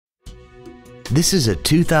This is a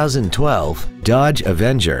 2012 Dodge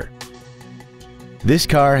Avenger. This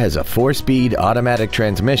car has a 4-speed automatic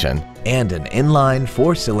transmission and an inline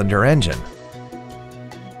 4-cylinder engine.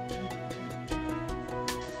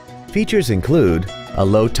 Features include a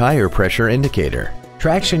low tire pressure indicator,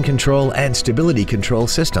 traction control and stability control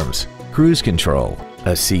systems, cruise control,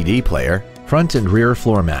 a CD player, front and rear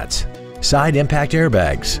floor mats, side impact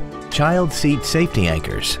airbags, child seat safety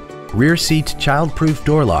anchors, rear seat child-proof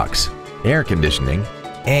door locks, air conditioning,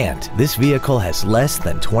 and this vehicle has less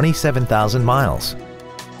than 27,000 miles.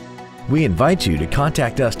 We invite you to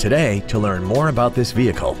contact us today to learn more about this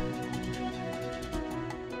vehicle.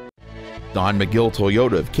 Don McGill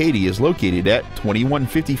Toyota of Katy is located at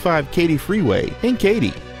 2155 Katy Freeway in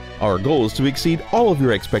Katy. Our goal is to exceed all of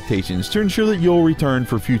your expectations to ensure that you'll return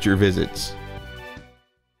for future visits.